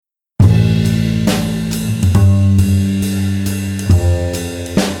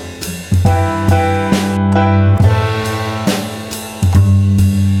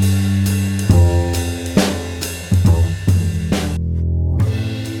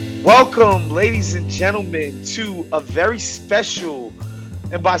Welcome, ladies and gentlemen, to a very special,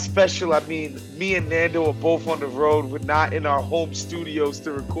 and by special, I mean me and Nando are both on the road. We're not in our home studios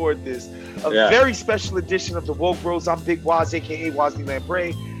to record this. A Yeah. very special edition of the Woke Bros. I'm Big Waz, aka Wazni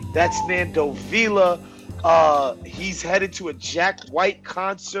Lambre. That's Nando Vila. He's headed to a Jack White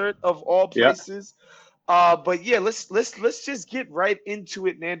concert of all Yeah. places. But yeah, let's just get right into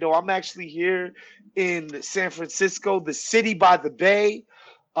it, Nando. I'm actually here in San Francisco, the city by the bay.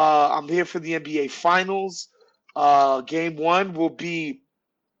 I'm here for the NBA Finals. Game one will be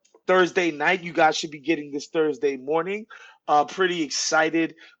Thursday night. You guys should be getting this Thursday morning. Pretty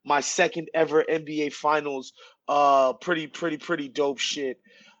excited. My second ever NBA Finals. Pretty dope shit.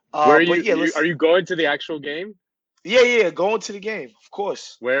 Where are But you, yeah, are let's. you going to the actual game? Yeah, going to the game, of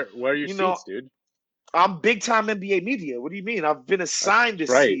course. Where are your You know, seats, dude? I'm big time NBA media. What do you mean? I've been That's assigned a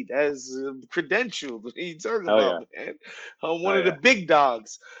right. seat as credentialed. What are you talking Hell yeah. about, man? I'm one Hell of the yeah. big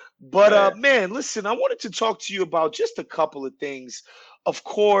dogs. But Hell yeah. man, listen, I wanted to talk to you about just a couple of things. Of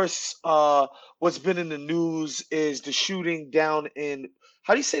course, what's been in the news is the shooting down in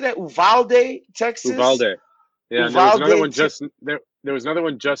how do you say that? Uvalde, Texas. Uvalde. Yeah, and there was another Uvalde. one just there was another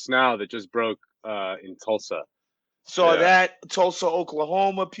one just now that just broke in Tulsa. Saw Yeah. that. Tulsa,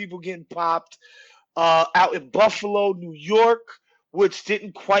 Oklahoma. People getting popped. Out in Buffalo, New York, which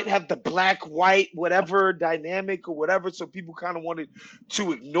didn't quite have the black white whatever dynamic or whatever, so people kind of wanted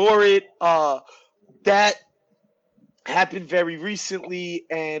to ignore it. That happened very recently,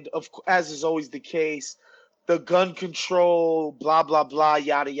 and as is always the case, the gun control, blah blah blah,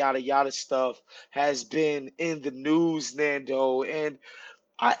 yada yada yada stuff has been in the news, Nando, and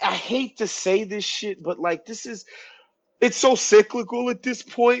I hate to say this shit, but like this is it's so cyclical at this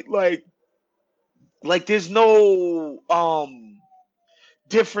point, like there's no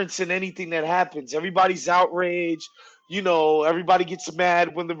difference in anything that happens. Everybody's outraged. Everybody gets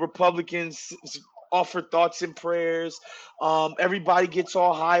mad when the Republicans offer thoughts and prayers. Everybody gets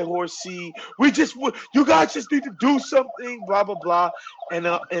all high horsey. You guys just need to do something. Blah blah blah, and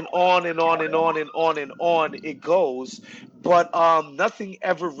on and on and on and on and on it goes. But nothing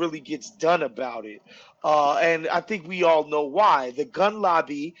ever really gets done about it. And I think we all know why. The gun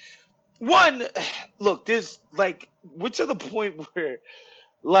lobby. One, look, there's like we're to the point where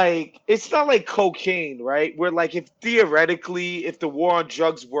like it's not like cocaine, right? Where like if theoretically if the war on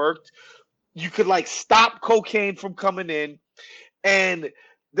drugs worked, you could like stop cocaine from coming in and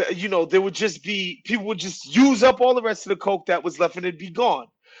there would just be people would just use up all the rest of the coke that was left and it'd be gone,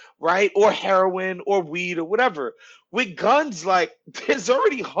 right? Or heroin or weed or whatever. With guns, like there's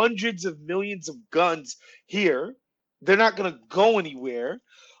already hundreds of millions of guns here. They're not going to go anywhere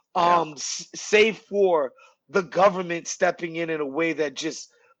Yeah. save for the government stepping in a way that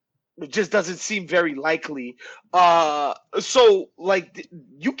just doesn't seem very likely. So like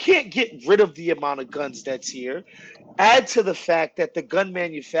you can't get rid of the amount of guns that's here. Add to the fact that the gun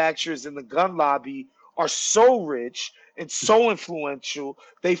manufacturers and the gun lobby are so rich and so influential,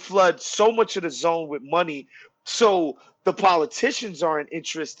 they flood so much of the zone with money. So the politicians aren't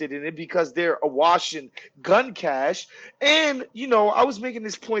interested in it because they're awash in gun cash. And I was making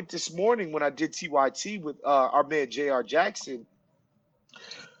this point this morning when I did TYT with our man J.R. Jackson.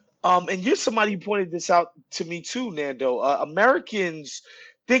 And you're somebody who pointed this out to me too, Nando. Americans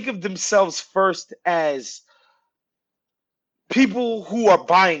think of themselves first as people who are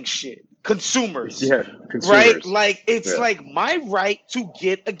buying shit, consumers, Yeah. right? Consumers. Like it's Yeah. like my right to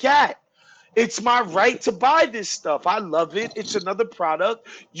get a gat. It's my right to buy this stuff. I love it. It's another product.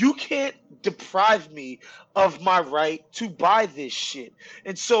 You can't deprive me of my right to buy this shit.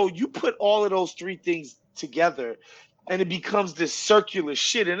 And so you put all of those three things together and it becomes this circular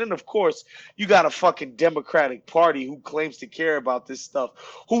shit. And then, of course, you got a fucking Democratic Party who claims to care about this stuff,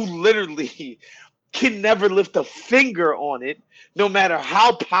 who literally can never lift a finger on it, no matter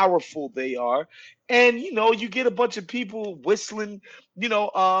how powerful they are. And you get a bunch of people whistling,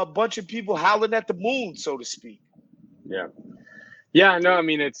 a bunch of people howling at the moon, so to speak. Yeah. Yeah, no, I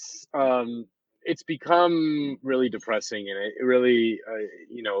mean it's become really depressing, and it really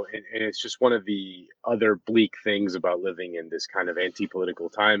and it's just one of the other bleak things about living in this kind of anti-political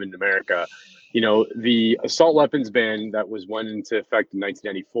time in America. The assault weapons ban that was went into effect in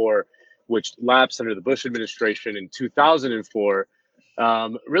 1994, which lapsed under the Bush administration in 2004,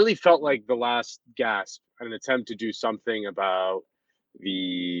 really felt like the last gasp at an attempt to do something about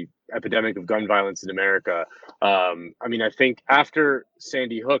the epidemic of gun violence in America. I mean, I think after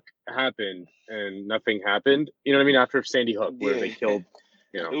Sandy Hook happened and nothing happened, you know what I mean? After Sandy Hook, where Yeah, they killed,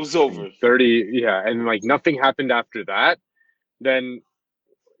 it was over. 30, yeah, and like nothing happened after that, then,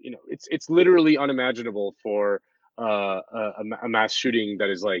 it's literally unimaginable for a mass shooting that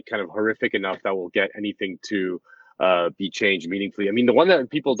is like kind of horrific enough that will get anything to be changed meaningfully. I mean, the one that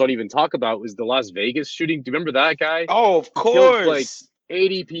people don't even talk about was the Las Vegas shooting. Do you remember that guy? Oh, of He killed like course.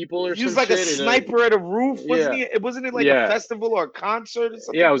 80 people or He was some like a shit in a sniper at a roof, wasn't yeah, he? Wasn't it like a yeah, festival or a concert or yeah.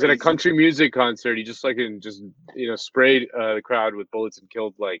 something It was at a crazy? country music concert. He just like just sprayed the crowd with bullets and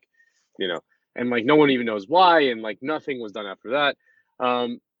killed like you know, and like no one even knows why, and like nothing was done after that.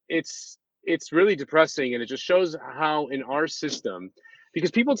 Um, it's really depressing, and it just shows how in our system,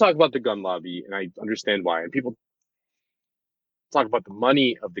 because people talk about the gun lobby, and I understand why, and people talk about the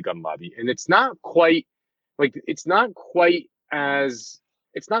money of the gun lobby, and it's not quite like it's not quite as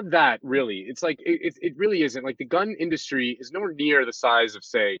it's not that really. It's like it really isn't. Like the gun industry is nowhere near the size of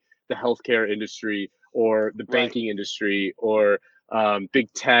say the healthcare industry or the Right. banking industry or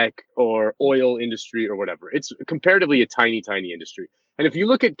big tech or oil industry or whatever. It's comparatively a tiny industry. And if you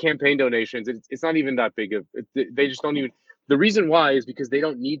look at campaign donations, it's not even that big of. They just don't even. The reason why is because they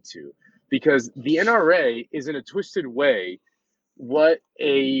don't need to, because the NRA is in a twisted way what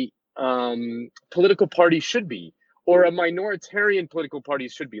a political party should be or a minoritarian political party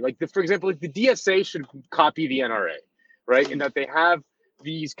should be. Like, for example, like the DSA should copy the NRA, right? In that they have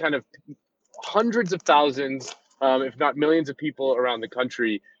these kind of hundreds of thousands, if not millions of people around the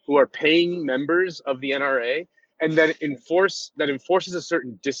country who are paying members of the NRA, and that enforces a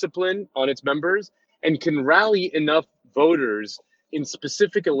certain discipline on its members and can rally enough voters in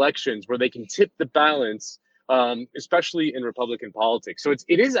specific elections where they can tip the balance, especially in Republican politics. So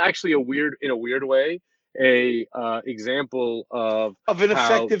it is actually in a weird way, a example of Of an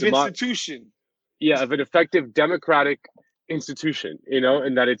how effective institution. yeah, of an effective democratic institution,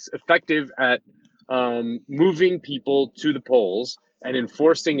 and that it's effective at moving people to the polls and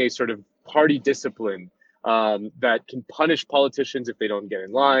enforcing a sort of party discipline that can punish politicians if they don't get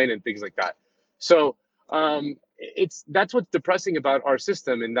in line and things like that. So that's what's depressing about our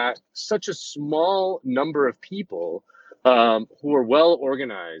system, in that such a small number of people who are well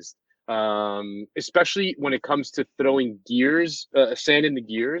organized, especially when it comes to throwing sand in the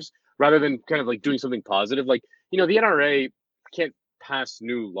gears, rather than kind of like doing something positive. Like, the NRA can't pass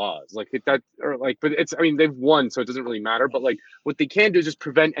new laws like that, or like, but I mean, they've won, so it doesn't really matter. But like, what they can do is just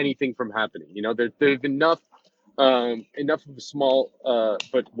prevent anything from happening. They've enough of a small,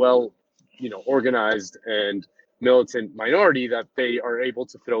 but well, organized and militant minority that they are able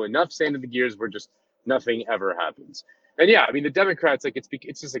to throw enough sand in the gears where just nothing ever happens. And yeah, I mean, the Democrats, like,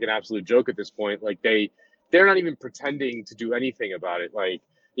 it's just like an absolute joke at this point. Like, they're not even pretending to do anything about it. Like,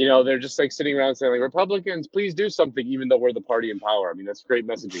 they're just like sitting around saying like, Republicans, please do something, even though we're the party in power. I mean, that's great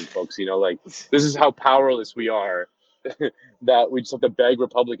messaging, folks. Like, this is how powerless we are, that we just have to beg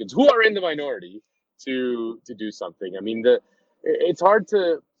Republicans who are in the minority to do something. I mean, it's hard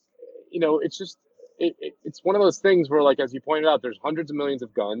to, it's just it's one of those things where, like, as you pointed out, there's hundreds of millions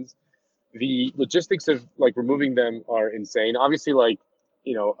of guns. The logistics of like removing them are insane. Obviously, like,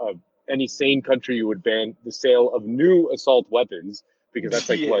 any sane country would ban the sale of new assault weapons, because that's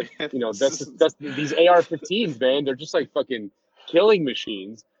like Yeah. what that's these AR-15s, man. They're just like fucking killing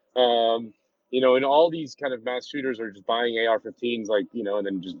machines. And all these kind of mass shooters are just buying AR-15s, like, and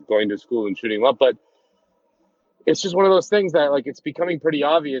then just going to school and shooting them up. But it's just one of those things that, like, it's becoming pretty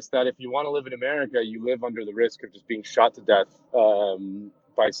obvious that if you want to live in America, you live under the risk of just being shot to death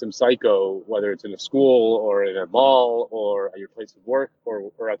by some psycho, whether it's in a school or in a mall or at your place of work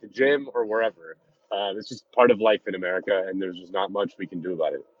or at the gym or wherever. It's just part of life in America, and there's just not much we can do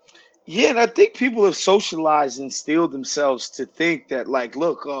about it. Yeah, and I think people have socialized and instilled themselves to think that, like,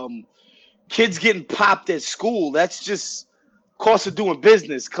 look, kids getting popped at school, that's just cost of doing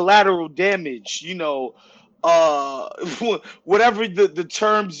business, collateral damage, uh whatever the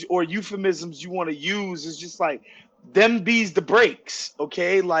terms or euphemisms you want to use, is just like them bees the breaks.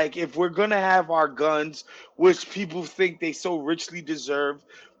 Okay, like, if we're gonna have our guns, which people think they so richly deserve,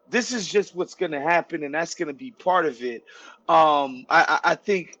 this is just what's gonna happen, and that's gonna be part of it. I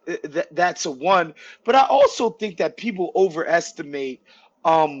think that's a one, but I also think that people overestimate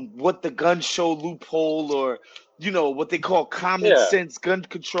what the gun show loophole, or what they call common Yeah, sense gun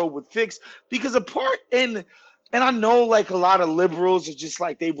control would fix. Because apart and I know, like, a lot of liberals are just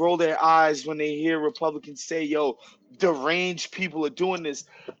like, they roll their eyes when they hear Republicans say, yo, deranged people are doing this.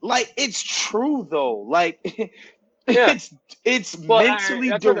 Like, it's true though. Like, yeah. it's Well, mentally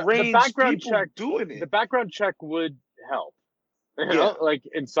that's what the deranged people doing the it. background check would help. Yeah. Like,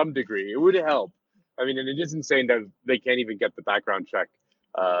 in some degree, it would help. I mean, and it is insane that they can't even get the background check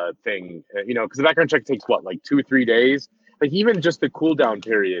thing, because the background check takes what, like 2 3 days, like even just the cool down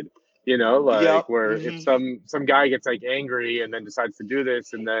period, like Yep. where if Hmm. some guy gets like angry and then decides to do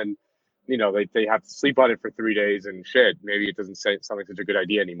this, and then they have to sleep on it for 3 days and shit. Maybe it doesn't sound like such a good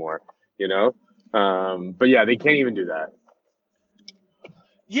idea anymore, you know? But yeah, they can't even do that.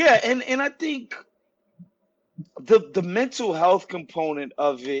 Yeah, and I think the mental health component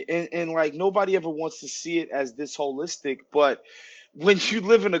of it, and like nobody ever wants to see it as this holistic, but when you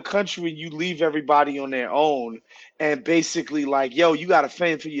live in a country and you leave everybody on their own and basically like, yo, you got to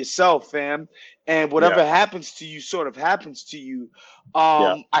fend for yourself, fam, and Yeah, whatever happens to you sort of happens to you.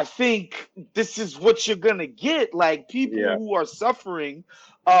 yeah, I think this is what you're gonna get, like people yeah, who are suffering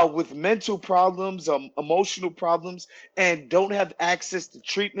with mental problems, emotional problems, and don't have access to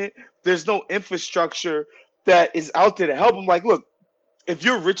treatment. There's no infrastructure that is out there to help them. Like, look, if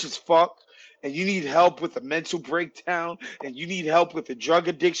you're rich as fuck and you need help with a mental breakdown and you need help with a drug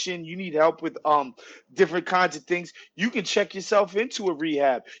addiction, you need help with different kinds of things, you can check yourself into a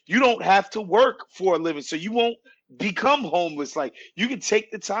rehab. You don't have to work for a living, so you won't become homeless. Like, you can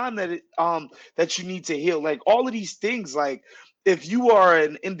take the time that you need to heal. Like, all of these things, like, if you are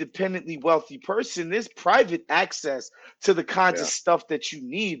an independently wealthy person, there's private access to the kinds of yeah, stuff that you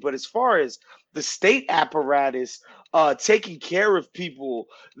need. But as far as the state apparatus taking care of people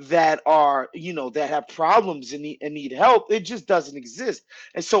that are, that have problems and need help, it just doesn't exist.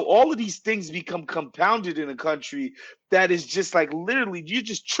 And so all of these things become compounded in a country that is just like literally you're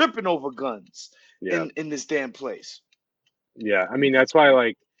just tripping over guns yeah, in this damn place. yeah. I mean, that's why,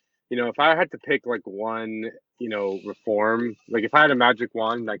 like, if I had to pick like one, reform, like if I had a magic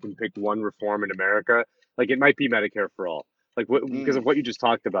wand and I can pick one reform in America, like it might be Medicare for all. Like because Mm, of what you just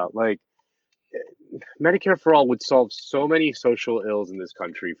talked about. Like Medicare for all would solve so many social ills in this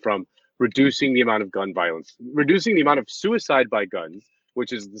country, from reducing the amount of gun violence, reducing the amount of suicide by guns,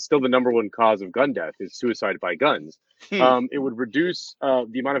 which is still the number one cause of gun death, is suicide by guns. hmm. It would reduce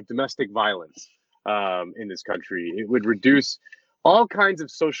the amount of domestic violence in this country. It would reduce all kinds of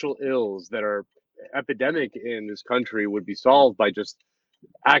social ills that are epidemic in this country would be solved by just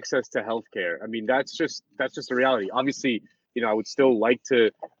access to healthcare. I mean, that's just a reality. Obviously, I would still like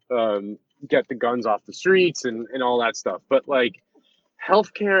to get the guns off the streets and all that stuff, but like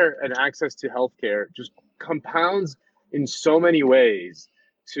healthcare and access to healthcare just compounds in so many ways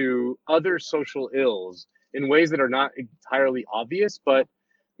to other social ills in ways that are not entirely obvious. But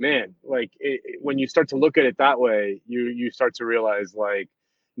man, like when you start to look at it that way, you start to realize, like,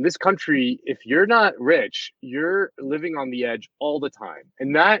 in this country, if you're not rich, you're living on the edge all the time,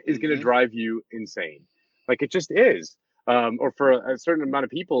 and that is going to Hmm. drive you insane. Like it just is, or for a certain amount of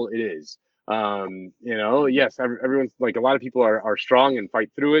people, it is. Yes, everyone's like, a lot of people are strong and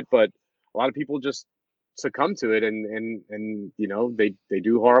fight through it, but a lot of people just succumb to it, and they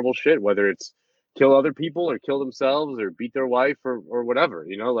do horrible shit, whether it's kill other people or kill themselves or beat their wife or whatever.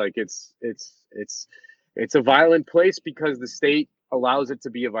 Like it's a violent place because the state allows it to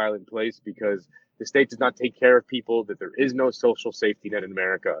be a violent place, because the state does not take care of people, that there is no social safety net in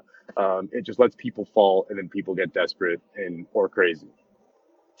America. It just lets people fall, and then people get desperate and or crazy.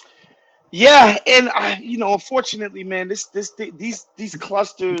 Yeah, and unfortunately, man, these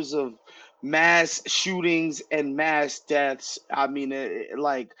clusters of mass shootings and mass deaths. I mean,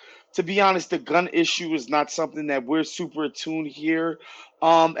 like, to be honest, the gun issue is not something that we're super attuned here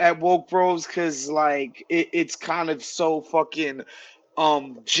at Woke Bros, because like it's kind of so fucking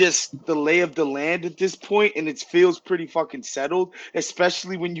just the lay of the land at this point, and it feels pretty fucking settled,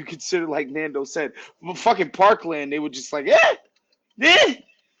 especially when you consider, like Nando said, fucking Parkland. They were just like, eh, and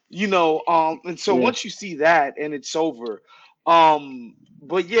so Yeah, once you see that and it's over,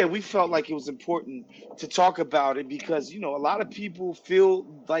 but yeah, we felt like it was important to talk about it because a lot of people feel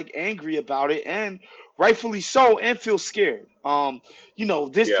like angry about it, and rightfully so, and feel scared.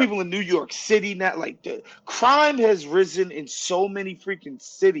 There's yeah, people in New York City now, like the crime has risen in so many freaking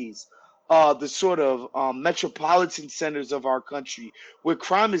cities, the sort of metropolitan centers of our country, where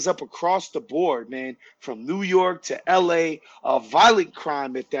crime is up across the board, man, from New York to LA, violent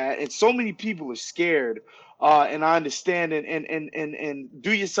crime at that, and so many people are scared. And I understand, and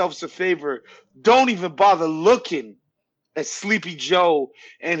do yourselves a favor, don't even bother looking at Sleepy Joe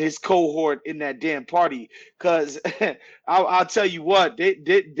and his cohort in that damn party, because I'll tell you what,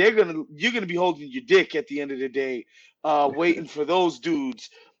 you're gonna be holding your dick at the end of the day, waiting for those dudes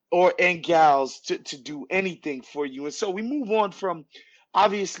and gals to do anything for you. And so we move on from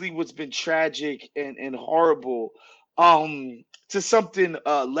obviously what's been tragic and horrible, to something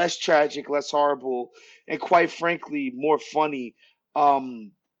less tragic, less horrible, and quite frankly more funny.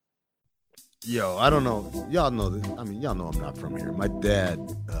 Um, Yo, I don't know. Y'all know this. I mean, y'all know I'm not from here. My dad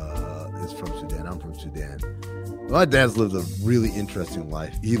is from Sudan. I'm from Sudan. My dad's lived a really interesting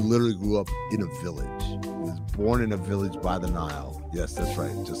life. He literally grew up in a village. He was born in a village by the Nile. Yes, that's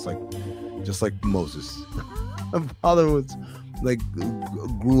right. Just like Moses. My father was like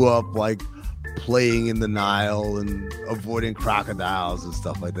grew up like playing in the Nile and avoiding crocodiles and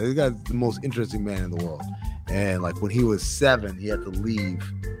stuff like that. This guy's the most interesting man in the world. And like when he was 7, he had to leave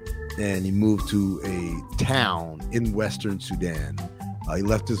and he moved to a town in Western Sudan. He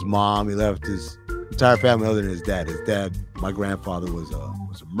left his mom, he left his entire family other than his dad. His dad, my grandfather, was a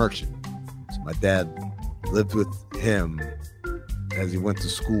merchant. So my dad lived with him as he went to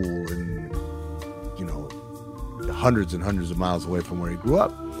school and, you know, hundreds and hundreds of miles away from where he grew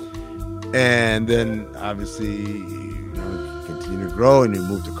up. And then obviously, you know, he continued to grow and he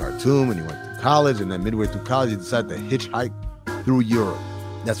moved to Khartoum and he went to college. And then midway through college, he decided to hitchhike through Europe.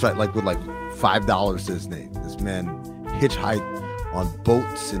 That's right, like with like $5 to his name. This man hitchhiked on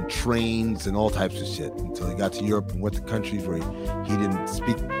boats and trains and all types of shit until he got to Europe and went to countries where he didn't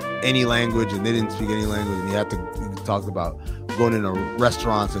speak any language and they didn't speak any language. And he talked about going into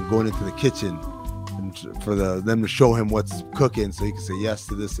restaurants and going into the kitchen and for them to show him what's cooking so he could say yes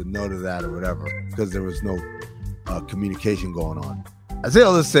to this and no to that or whatever, because there was no communication going on. I say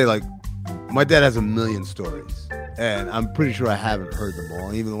all this to say, like, my dad has a million stories and I'm pretty sure I haven't heard them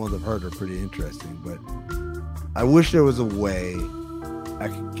all. Even the ones I've heard are pretty interesting, but I wish there was a way I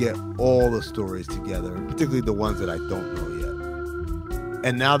could get all the stories together, particularly the ones that I don't know yet.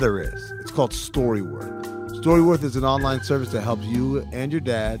 And now there is. It's called Storyworth. Storyworth is an online service that helps you and your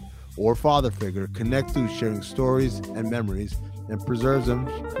dad or father figure connect through sharing stories and memories and preserves them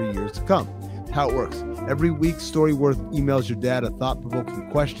for years to come. How it works. Every week, Storyworth emails your dad a thought-provoking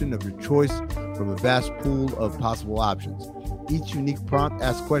question of your choice from a vast pool of possible options. Each unique prompt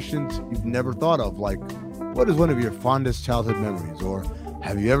asks questions you've never thought of, like, what is one of your fondest childhood memories? Or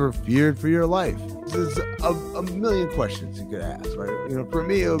have you ever feared for your life? There's a million questions you could ask, right? You know, for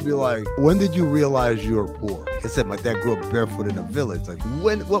me, it would be like, when did you realize you were poor? Like I said, my dad grew up barefoot in a village. Like,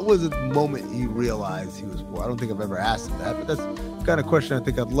 what was the moment he realized he was poor? I don't think I've ever asked him that, but that's the kind of question I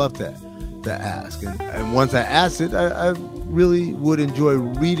think I'd love to ask. And once I asked it, I really would enjoy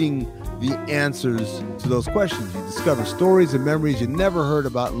reading the answers to those questions. You discover stories and memories you never heard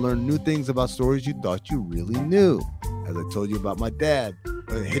about and learn new things about stories you thought you really knew. As I told you about my dad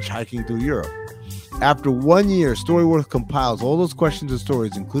hitchhiking through Europe. After 1 year, Storyworth compiles all those questions and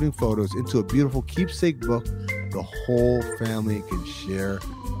stories, including photos, into a beautiful keepsake book the whole family can share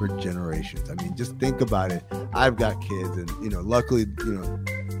for generations. I mean, just think about it. I've got kids, and you know, luckily, you know,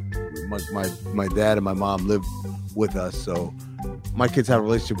 my dad and my mom live with us, so my kids have a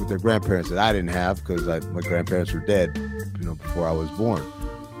relationship with their grandparents that I didn't have because my grandparents were dead, you know, before I was born.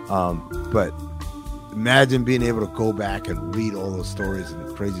 But imagine being able to go back and read all those stories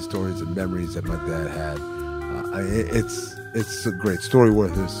and crazy stories and memories that my dad had. It's a great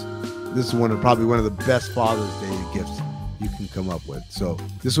Storyworth. This is probably one of the best Father's Day gifts you can come up with. So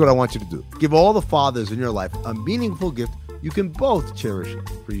this is what I want you to do. Give all the fathers in your life a meaningful gift you can both cherish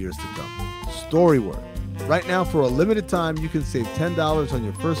for years to come. Storyworth. Right now, for a limited time, you can save $10 on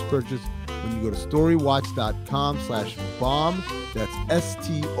your first purchase when you go to storywatch.com/bomb. That's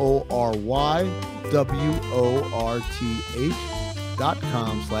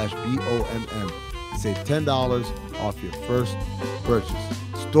STORYWORTH.com/BOMM. Save $10 off your first purchase.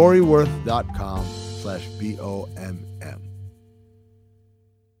 Storyworth.com/BOMM.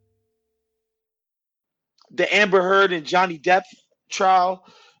 The Amber Heard and Johnny Depp trial.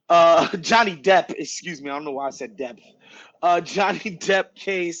 Johnny Depp, excuse me. I don't know why I said Depp. Johnny Depp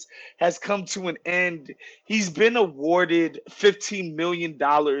case has come to an end. He's been awarded $15 million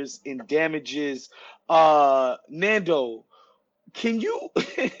in damages. Nando, can you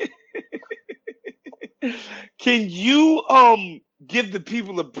can you give the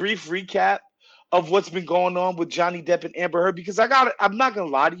people a brief recap of what's been going on with Johnny Depp and Amber Heard? Because I'm not gonna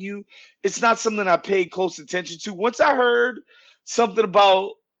lie to you, it's not something I paid close attention to. Once I heard something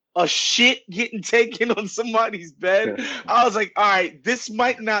about a shit getting taken on somebody's bed, I was like, all right, this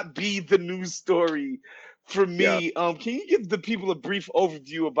might not be the news story for me. Yeah. Can you give the people a brief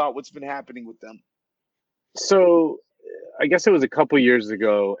overview about what's been happening with them? So I guess it was a couple years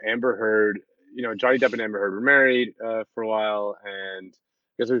ago, Amber Heard, you know, Johnny Depp and Amber Heard were married for a while. And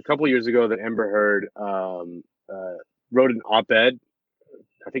I guess it was a couple years ago that Amber Heard wrote an op-ed,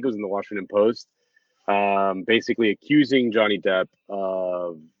 I think it was in the Washington Post, basically accusing Johnny Depp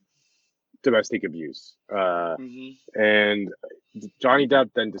of domestic abuse. And Johnny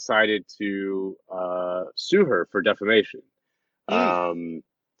Depp then decided to sue her for defamation.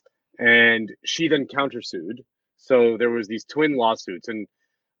 And she then countersued. So there was these twin lawsuits. And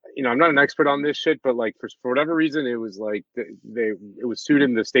I'm not an expert on this shit, but like for whatever reason, it was like it was sued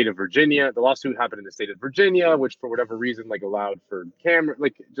in the state of Virginia. The lawsuit happened in the state of Virginia, which for whatever reason like allowed for camera,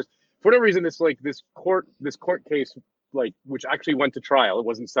 like just for whatever reason, this court case, like, which actually went to trial. It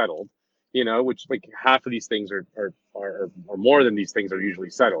wasn't settled, which like half of these things are more than these things are usually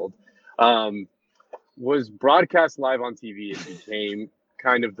settled. Was broadcast live on TV and became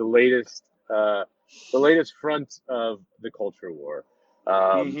kind of the latest front of the culture war.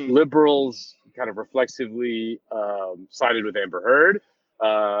 Hmm. Liberals kind of reflexively sided with Amber Heard,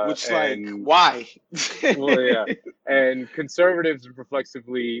 Which, like, and why? well, yeah, and conservatives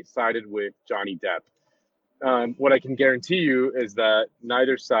reflexively sided with Johnny Depp. What I can guarantee you is that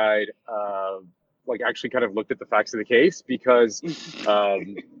neither side, like, actually kind of looked at the facts of the case, because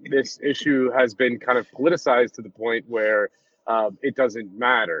this issue has been kind of politicized to the point where it doesn't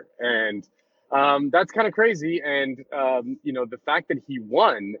matter, and that's kind of crazy. And the fact that he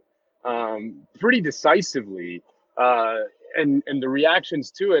won pretty decisively, and the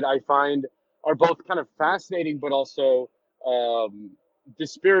reactions to it, I find, are both kind of fascinating, but also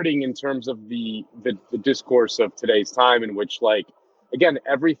dispiriting in terms of the discourse of today's time, in which, like, again,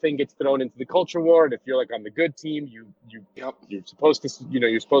 everything gets thrown into the culture war, and if you're like on the good team, Yep. you're supposed to,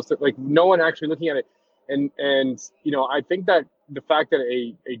 you're supposed to, like, no one actually looking at it. And I think that the fact that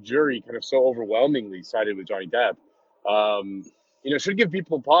a jury kind of so overwhelmingly sided with Johnny Depp, should give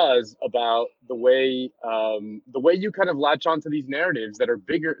people pause about the way you kind of latch onto these narratives that are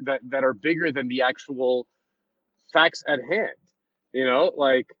bigger than the actual facts at hand.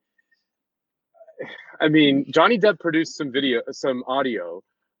 Like, I mean, Johnny Depp produced some audio,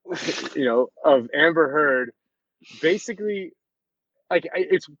 of Amber Heard, basically, like,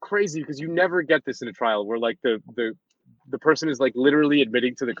 it's crazy because you never get this in a trial where, like, the person is, like, literally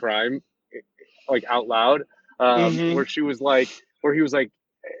admitting to the crime, like, out loud, Hmm. where he was like,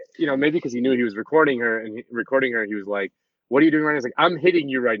 maybe because he knew he was recording her, he was like, "What are you doing right now?" He's like, "I'm hitting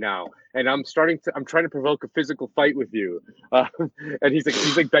you right now, and I'm trying to provoke a physical fight with you," and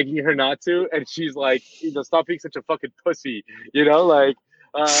he's like begging her not to, and she's like, "Stop being such a fucking pussy," like,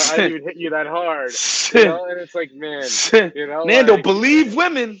 "I didn't even hit you that hard," and it's like, man, Nando, like, believe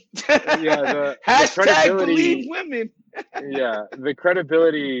women. yeah, the Hashtag believe credibility, women. yeah, the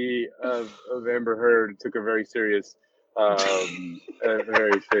credibility of Amber Heard took a very serious a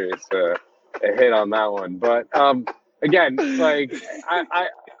hit on that one. But again, like, I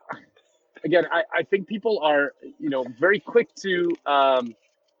I think people are, very quick to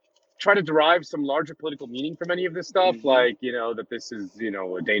try to derive some larger political meaning from any of this stuff, Hmm. like, that this is,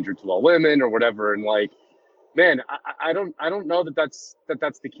 a danger to all women or whatever, and, like, man, I don't know that's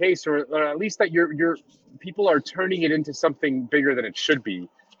the case, or at least that you're people are turning it into something bigger than it should be,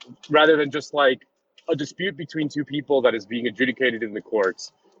 rather than just like a dispute between two people that is being adjudicated in the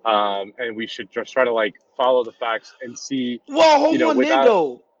courts. And we should just try to, like, follow the facts and see, Well, hold on, without,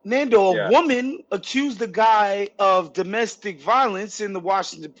 Nando. Nando, a yeah, woman accused a guy of domestic violence in the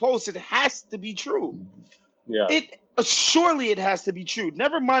Washington Post. It has to be true. yeah, It surely it has to be true.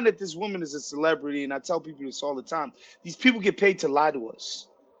 Never mind that this woman is a celebrity, and I tell people this all the time. These people get paid to lie to us.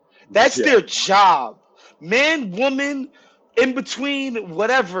 That's yeah, their job. Man, woman, in between,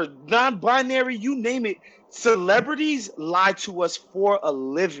 whatever, non-binary, you name it. Celebrities lie to us for a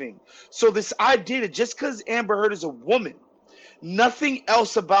living. So this idea that just because Amber Heard is a woman, nothing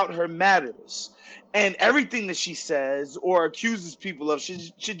else about her matters. And everything that she says or accuses people of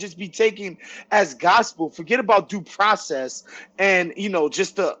should just be taken as gospel. Forget about due process and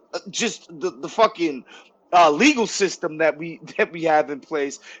just the fucking legal system that we have in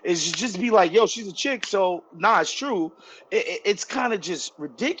place. Is just be like, yo, she's a chick, so nah, it's true. It's kind of just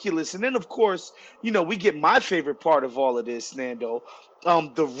ridiculous. And then of course, we get my favorite part of all of this, Nando.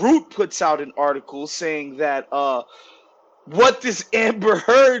 The Root puts out an article saying that what this Amber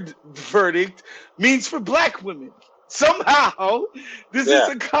Heard verdict means for black women. Somehow, this is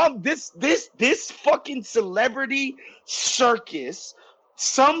yeah, a this fucking celebrity circus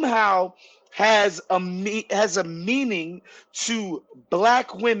somehow has a meaning to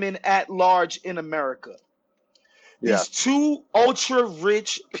black women at large in America. yeah, These two ultra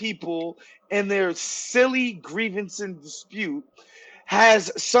rich people and their silly grievance and dispute has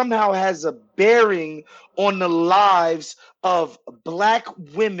a bearing on the lives of black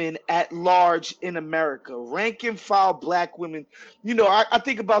women at large in America, rank and file black women. I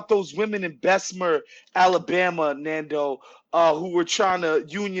think about those women in Bessemer, Alabama, Nando, who were trying to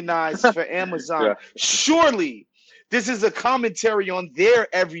unionize for Amazon. yeah, Surely This is a commentary on their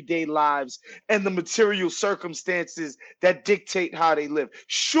everyday lives and the material circumstances that dictate how they live.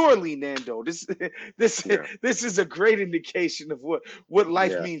 Surely, Nando, this Yeah. this is a great indication of what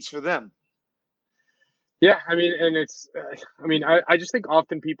life Yeah. means for them. Yeah, I mean, and it's, I mean, I just think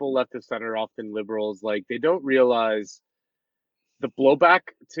often people left of center, often liberals, like they don't realize the blowback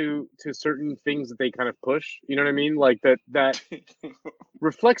to certain things that they kind of push. You know what I mean? Like that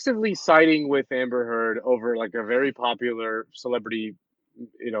reflexively siding with Amber Heard over like a very popular celebrity,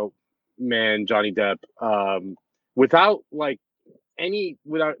 you know, man, Johnny Depp, without like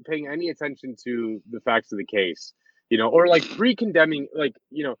without paying any attention to the facts of the case, you know, or like pre-condemning, like,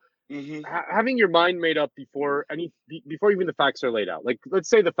 you know, Hmm. having your mind made up before even the facts are laid out. Like, let's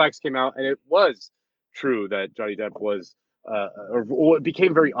say the facts came out and it was true that Johnny Depp was, or it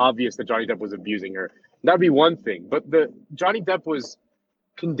became very obvious that Johnny Depp was abusing her. That'd be one thing. But the Johnny Depp was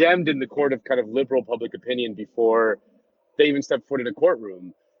condemned in the court of kind of liberal public opinion before they even stepped foot in a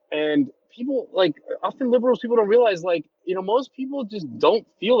courtroom. And people, like, often liberals, people don't realize, like, you know, most people just don't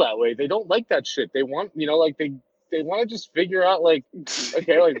feel that way. They don't like that shit. They want, you know, like they want to just figure out, like,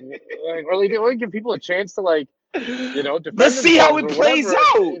 okay, or they want to give people a chance to, like, you know, Let's defend see how themselves it or plays whatever.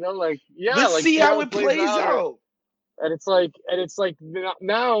 out. You know, like, yeah, Let's like see see how how it it plays plays out. out. And it's like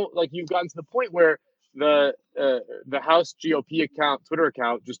now, like, you've gotten to the point where the House GOP account, Twitter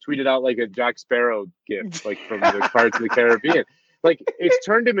account, just tweeted out like a Jack Sparrow gif, like from the Pirates of the Caribbean. Like, it's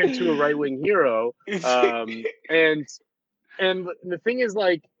turned him into a right wing hero. And the thing is,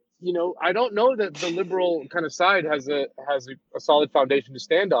 like, you know, I don't know that the liberal kind of side has a solid foundation to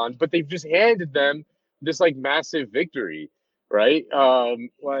stand on, but they've just handed them this like massive victory, right?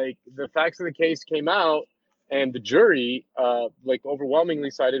 Like, the facts of the case came out, and the jury like overwhelmingly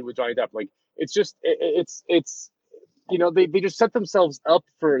sided with Johnny Depp. Like, it's just it's you know, they just set themselves up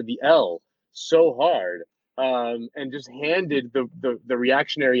for the L so hard, and just handed the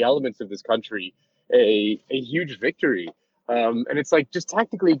reactionary elements of this country a huge victory. And it's like, just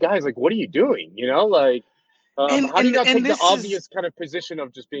tactically, guys, like, what are you doing? You know, like, and how do you not and take the this is obvious kind of position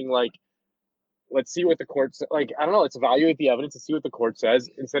of just being like, let's see what the court like, I don't know, let's evaluate the evidence and see what the court says,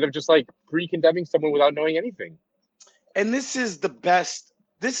 instead of just like pre-condemning someone without knowing anything. and this is the best.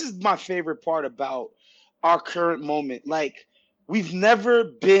 This is my favorite part about our current moment. Like, we've never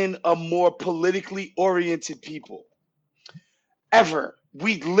been a more politically oriented people ever.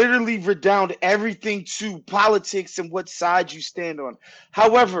 We literally redound everything to politics and what side you stand on.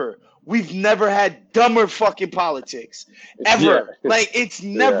 However, we've never had dumber fucking politics Yeah, ever. Like, it's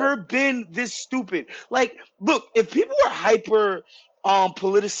yeah, never been this stupid. Like, look, if people were hyper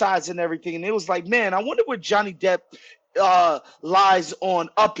politicizing everything, and it was like, man, I wonder what Johnny Depp lies on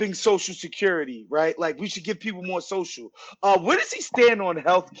upping social security, right? Like, we should give people more social. Where does he stand on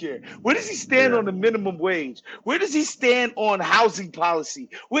healthcare? Where does he stand yeah, on the minimum wage? Where does he stand on housing policy?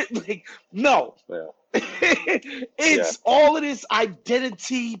 Like, no. yeah, yeah, It's all of this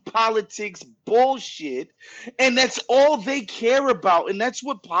identity politics bullshit, and that's all they care about, and that's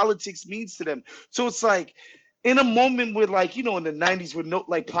what politics means to them. So it's like, in a moment where, like, you know, in the 90s, where no,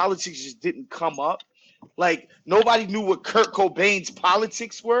 like, politics just didn't come up, like, nobody knew what Kurt Cobain's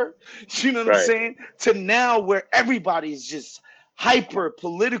politics were. You know what I'm right. saying? To now, where everybody is just hyper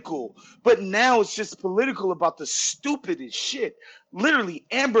political, but now it's just political about the stupidest shit. Literally,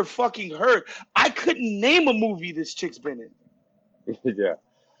 Amber fucking Heard. I couldn't name a movie this chick's been in. Yeah,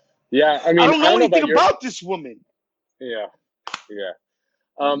 yeah. I I mean, don't I know don't know anything about your, about this woman. yeah, yeah.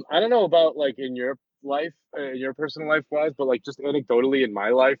 I don't know about like in your life, your personal life wise, but like just anecdotally in my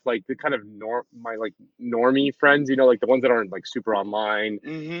life, like the kind of my like normie friends, you know, like the ones that aren't like super online,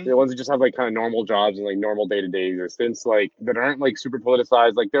 Mm-hmm. the ones that just have like kind of normal jobs and like normal day to day existence, like that aren't like super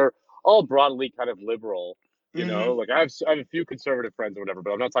politicized, like they're all broadly kind of liberal, you know. Mm-hmm. Like I have a few conservative friends or whatever,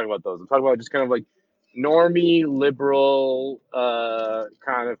 but I'm not talking about those. I'm talking about just kind of like normie liberal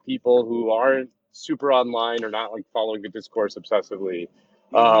kind of people who aren't super online or not like following the discourse obsessively.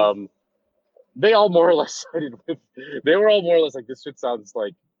 Mm-hmm. um they all more or less sided with, they were all more or less like, this shit sounds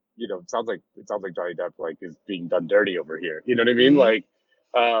like, you know, it sounds like Johnny Depp like is being done dirty over here, you know what I mean? Mm-hmm. Like,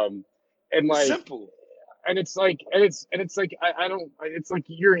 um and It's like, simple. and it's like, and it's like, I don't, it's like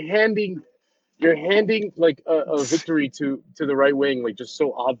you're handing like a victory to the right wing, like, just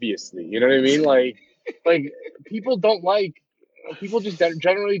so obviously, you know what I mean? Like people don't like, people just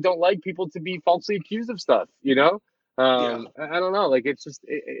generally don't like people to be falsely accused of stuff, you know. Yeah. I don't know, like, it's just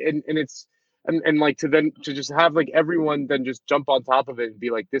and it's, and like, to just have like everyone then just jump on top of it and be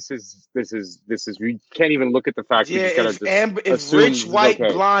like, this is we can't even look at the facts, we Yeah, just gotta if just Amber, if assume rich this is white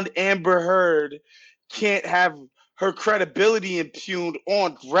okay. blonde Amber Heard can't have her credibility impugned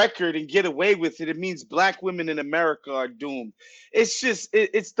on record and get away with it, it means black women in America are doomed. It's just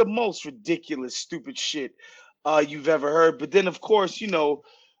it's the most ridiculous, stupid shit you've ever heard. But then, of course,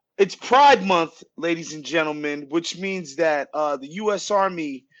 it's Pride Month, ladies and gentlemen, which means that the U.S.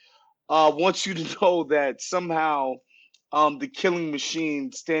 Army wants you to know that somehow the killing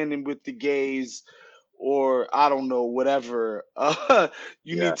machine standing with the gays, or I don't know, whatever.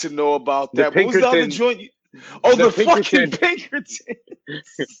 You Yeah. need to know about The that. What was the other Pinkerton, joint? Oh, the fucking Pinkerton. Pinkerton.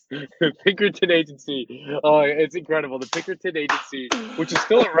 the Pinkerton Agency. Oh, it's incredible. The Pinkerton Agency, which is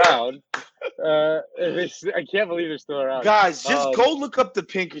still around. I can't believe they're still around. Guys, just go look up the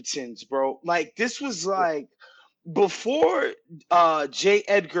Pinkertons, bro. Like, this was like before J.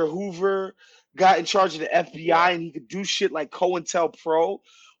 Edgar Hoover got in charge of the FBI and he could do shit like COINTELPRO.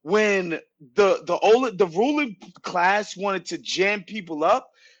 When the ruling class wanted to jam people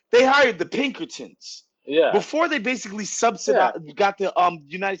up, they hired the Pinkertons. Yeah. Before they basically got the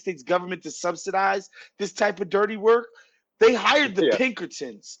United States government to subsidize this type of dirty work, they hired the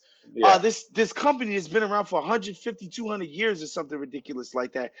Pinkertons. Yeah. This company has been around for 150, 200 years or something ridiculous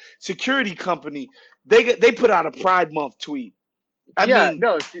like that. Security company. They put out a Pride Month tweet. I mean,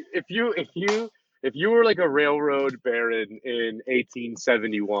 no. If you were like a railroad baron in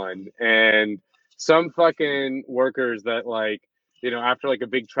 1871, and some fucking workers that after like a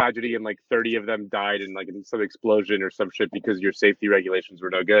big tragedy and like 30 of them died in like some explosion or some shit because your safety regulations were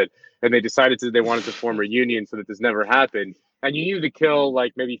no good, and they wanted to form a union so that this never happened, and you needed to kill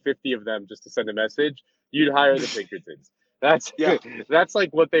like maybe 50 of them just to send a message, you'd hire the Pinkertons. That's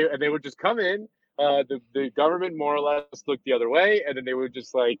like what they would just come in. The government more or less looked the other way, and then they would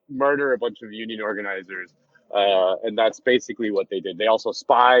just like murder a bunch of union organizers. And that's basically what they did. They also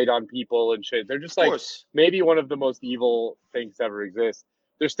spied on people and shit. They're just like maybe one of the most evil things to ever exist.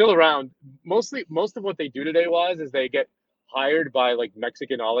 They're still around. Most of what they do today is they get hired by like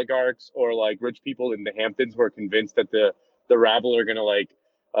Mexican oligarchs or like rich people in the Hamptons who are convinced that the rabble are gonna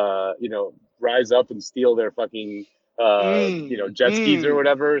rise up and steal their fucking jet skis or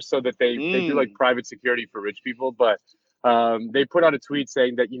whatever, so that they do like private security for rich people. But they put out a tweet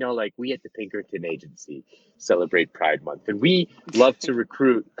saying that we at the Pinkerton Agency celebrate Pride Month, and we love to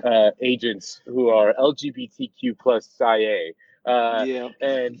recruit agents who are LGBTQ plus IA.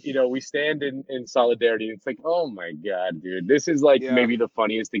 And we stand in solidarity. It's like, oh my god, dude, this is like maybe the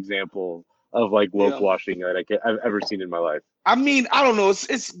funniest example of like woke washing that I've ever seen in my life. I mean, I don't know.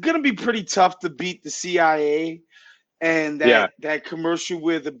 It's gonna be pretty tough to beat the CIA. And that commercial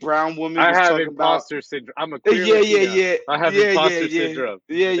with the brown woman. I have imposter syndrome. I'm a queer I have imposter syndrome.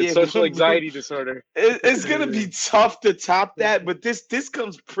 It's social anxiety disorder. It's gonna be tough to top that, but this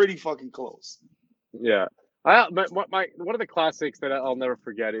comes pretty fucking close. Yeah. But one of the classics that I'll never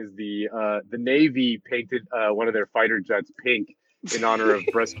forget is the Navy painted one of their fighter jets pink in honor of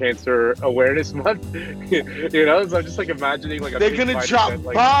Breast Cancer Awareness Month. So I'm just like imagining like they're gonna drop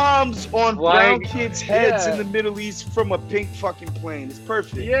bombs on brown kids' heads in the Middle East from a pink fucking plane. It's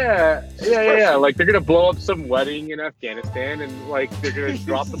perfect. Yeah. Like they're gonna blow up some wedding in Afghanistan, and like they're gonna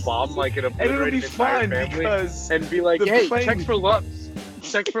drop the bomb like in a family and be like, hey, check for lumps.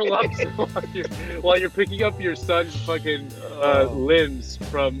 Check for lumps while you're picking up your son's fucking limbs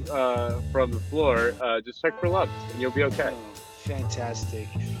from the floor. Just check for lumps, and you'll be okay. Fantastic.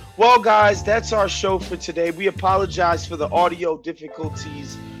 Well, guys, that's our show for today. We apologize for the audio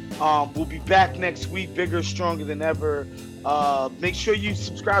difficulties. We'll be back next week, bigger, stronger than ever. Make sure you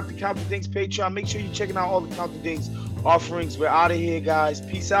subscribe to Counting Things Patreon. Make sure you're checking out all the Counting Things offerings. We're out of here, guys.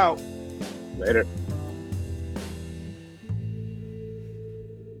 Peace out. Later.